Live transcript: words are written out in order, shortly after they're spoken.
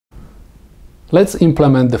let's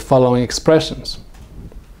implement the following expressions.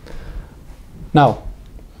 Now,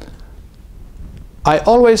 I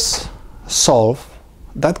always solve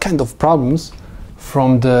that kind of problems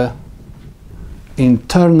from the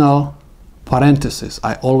internal parentheses.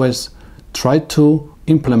 I always try to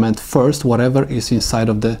implement first whatever is inside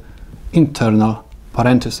of the internal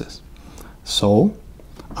parentheses. So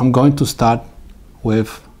I'm going to start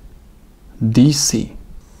with DC.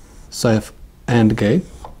 So I have AND gate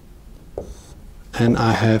and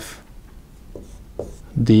I have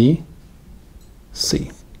DC.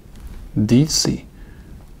 DC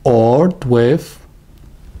ORed with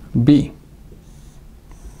B.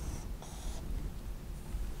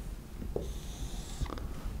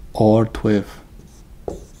 ORed with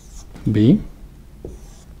B.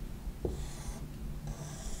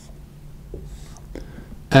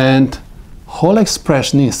 And whole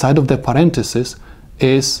expression inside of the parenthesis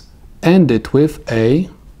is ended with A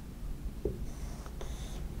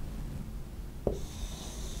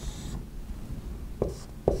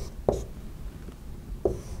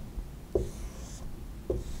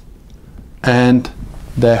and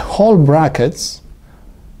the whole brackets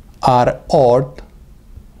are ORed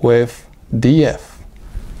with DF.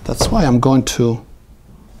 That's why I'm going to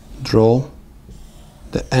draw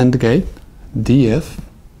the AND gate DF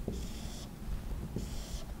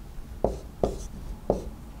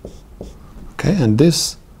okay, and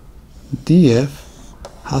this DF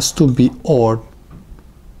has to be ORed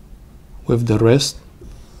with the rest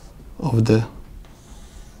of the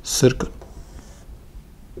circuit.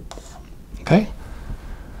 Okay,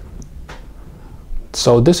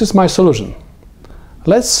 so this is my solution.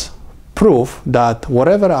 Let's prove that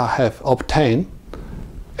whatever I have obtained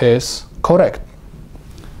is correct.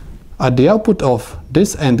 At the output of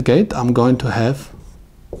this AND gate, I'm going to have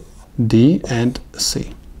D and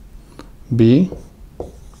C. B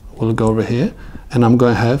will go over here, and I'm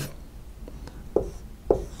going to have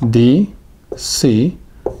D, C,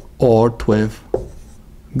 ORed with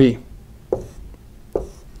B.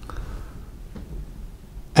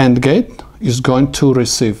 AND gate is going to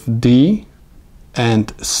receive D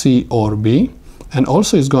and C or B, and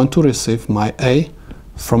also is going to receive my A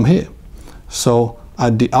from here. So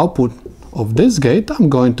at the output of this gate, I'm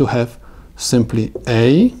going to have simply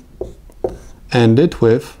A ANDed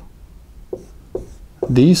with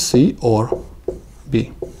D, C or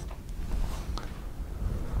B.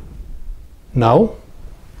 Now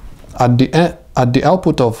at the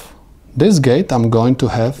output of this gate, I'm going to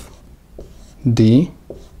have D,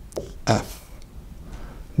 F.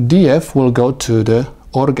 DF will go to the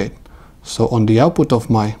OR gate. So on the output of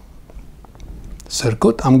my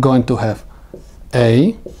circuit, I'm going to have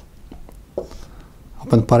A,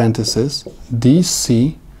 open parenthesis,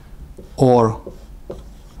 DC or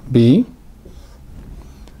B,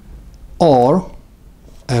 or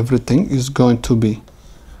everything is going to be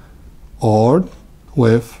ORed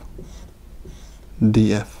with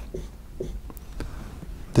DF.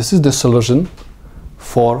 This is the solution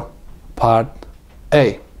for part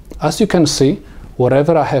A. As you can see,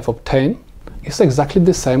 whatever I have obtained is exactly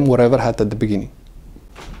the same whatever I had at the beginning.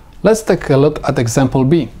 Let's take a look at example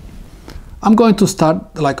B. I'm going to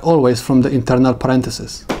start, like always, from the internal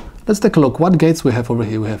parentheses. Let's take a look what gates we have over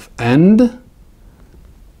here. We have AND,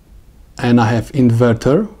 and I have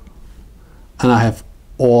inverter, and I have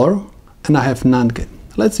OR, and I have NAND gate.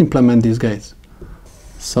 Let's implement these gates.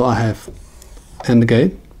 So I have AND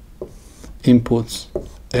gate, inputs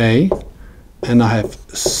A, and I have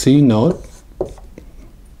C node,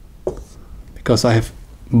 because I have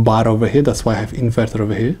bar over here, that's why I have inverter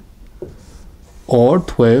over here,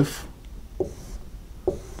 ORed with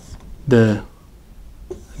the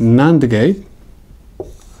NAND gate,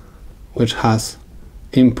 which has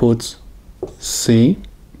inputs C,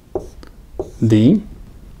 D,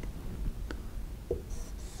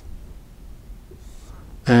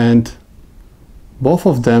 and both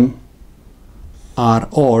of them are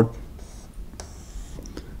ORed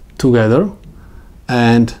together,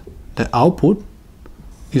 and the output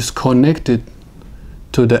is connected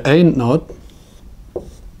to the A node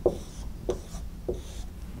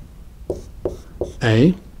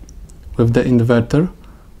A with the inverter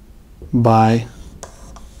by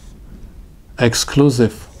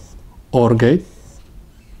exclusive OR gate,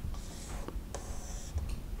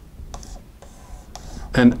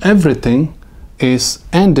 and everything is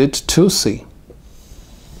ANDed to C.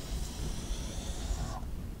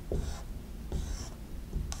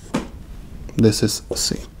 This is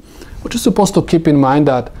C. What you're supposed to keep in mind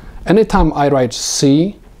that anytime I write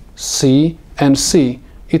C, C, and C,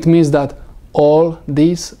 it means that all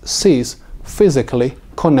these C's physically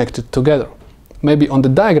connected together. maybe on the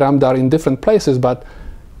diagram they are in different places, but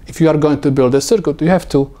if you are going to build a circuit, you have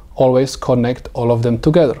to always connect all of them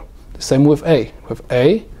together. The same with A. With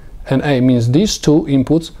A and A means these two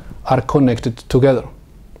inputs are connected together.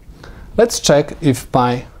 Let's check if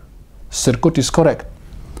my circuit is correct.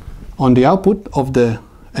 On the output of the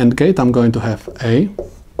AND gate, I'm going to have A,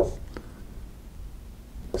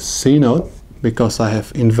 C node, because I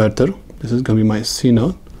have inverter. This is going to be my C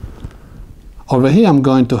node. Over here, I'm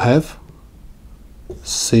going to have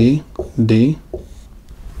C, D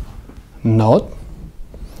node.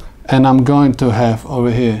 And I'm going to have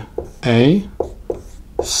over here A,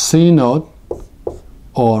 C node,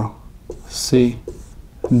 or C,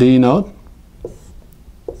 D node.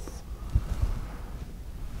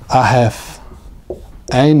 I have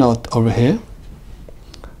A node over here.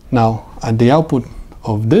 Now, at the output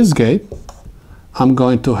of this gate, I'm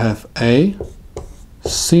going to have A,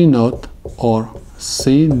 C node, or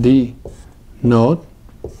C, D node,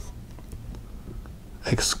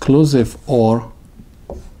 exclusive OR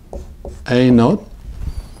A node,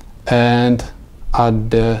 and at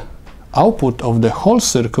the output of the whole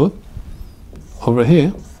circuit over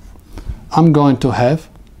here, I'm going to have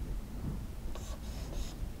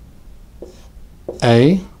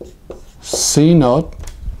A, C node,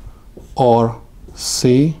 or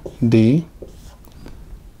C, D,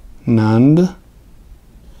 NAND,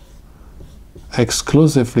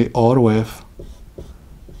 exclusively OR with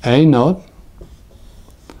A node,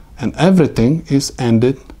 and everything is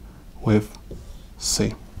ended with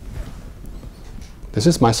C. This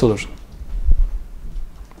is my solution.